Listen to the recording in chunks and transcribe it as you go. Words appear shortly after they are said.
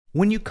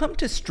When you come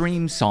to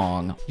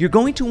Streamsong, you're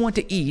going to want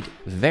to eat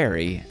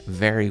very,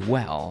 very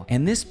well.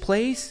 And this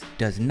place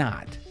does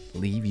not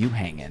leave you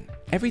hanging.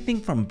 Everything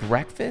from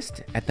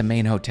breakfast at the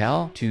main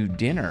hotel to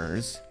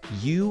dinners,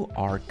 you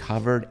are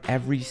covered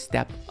every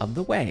step of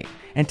the way.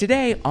 And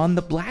today on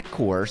the Black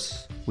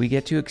course, we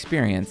get to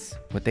experience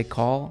what they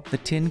call the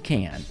tin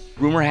can.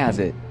 Rumor has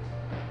it,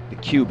 the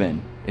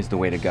Cuban is the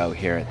way to go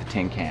here at the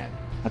tin can.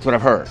 That's what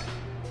I've heard.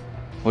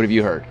 What have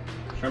you heard?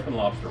 Shrimp and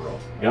lobster roll.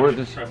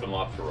 Shrimp and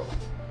lobster roll.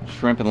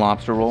 Shrimp and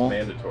lobster roll.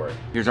 It's mandatory.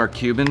 Here's our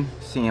Cuban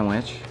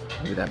sandwich.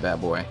 Look at that bad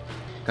boy.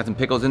 Got some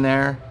pickles in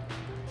there,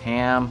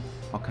 ham,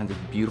 all kinds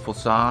of beautiful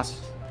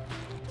sauce.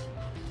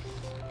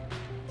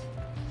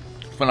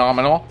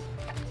 Phenomenal.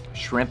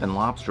 Shrimp and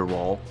lobster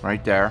roll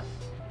right there.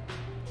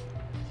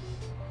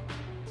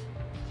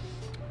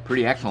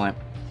 Pretty excellent.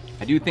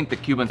 I do think the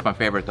Cuban's my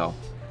favorite though,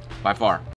 by far.